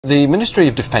The Ministry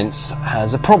of Defence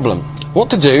has a problem.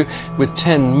 What to do with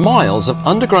 10 miles of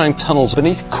underground tunnels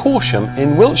beneath Corsham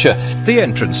in Wiltshire? The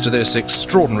entrance to this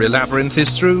extraordinary labyrinth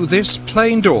is through this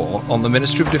plain door on the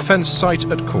Ministry of Defence site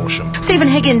at Corsham. Steve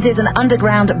Higgins is an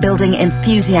underground building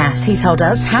enthusiast. He told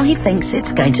us how he thinks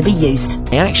it's going to be used.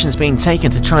 The action's being taken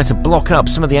to try to block up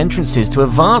some of the entrances to a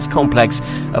vast complex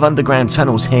of underground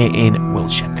tunnels here in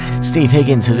Wiltshire. Steve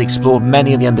Higgins has explored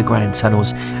many of the underground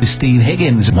tunnels. Steve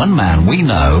Higgins, one man we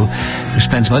know who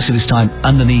spends most of his time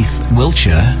underneath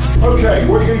Wiltshire. Okay,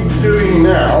 what you're doing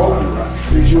now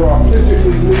is you are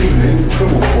physically leaving the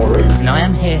tunnel quarry. And I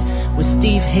am here with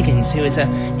Steve Higgins, who is an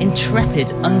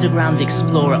intrepid underground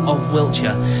explorer of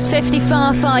Wiltshire. 50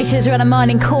 firefighters are on a mine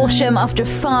in Corsham after a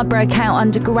fire broke out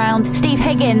underground. Steve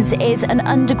Higgins is an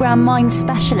underground mine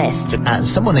specialist.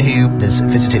 As someone who has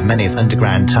visited many of the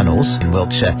underground tunnels in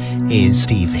Wiltshire is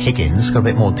Steve Higgins. Got a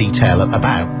bit more detail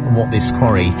about what this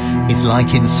quarry is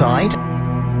like inside.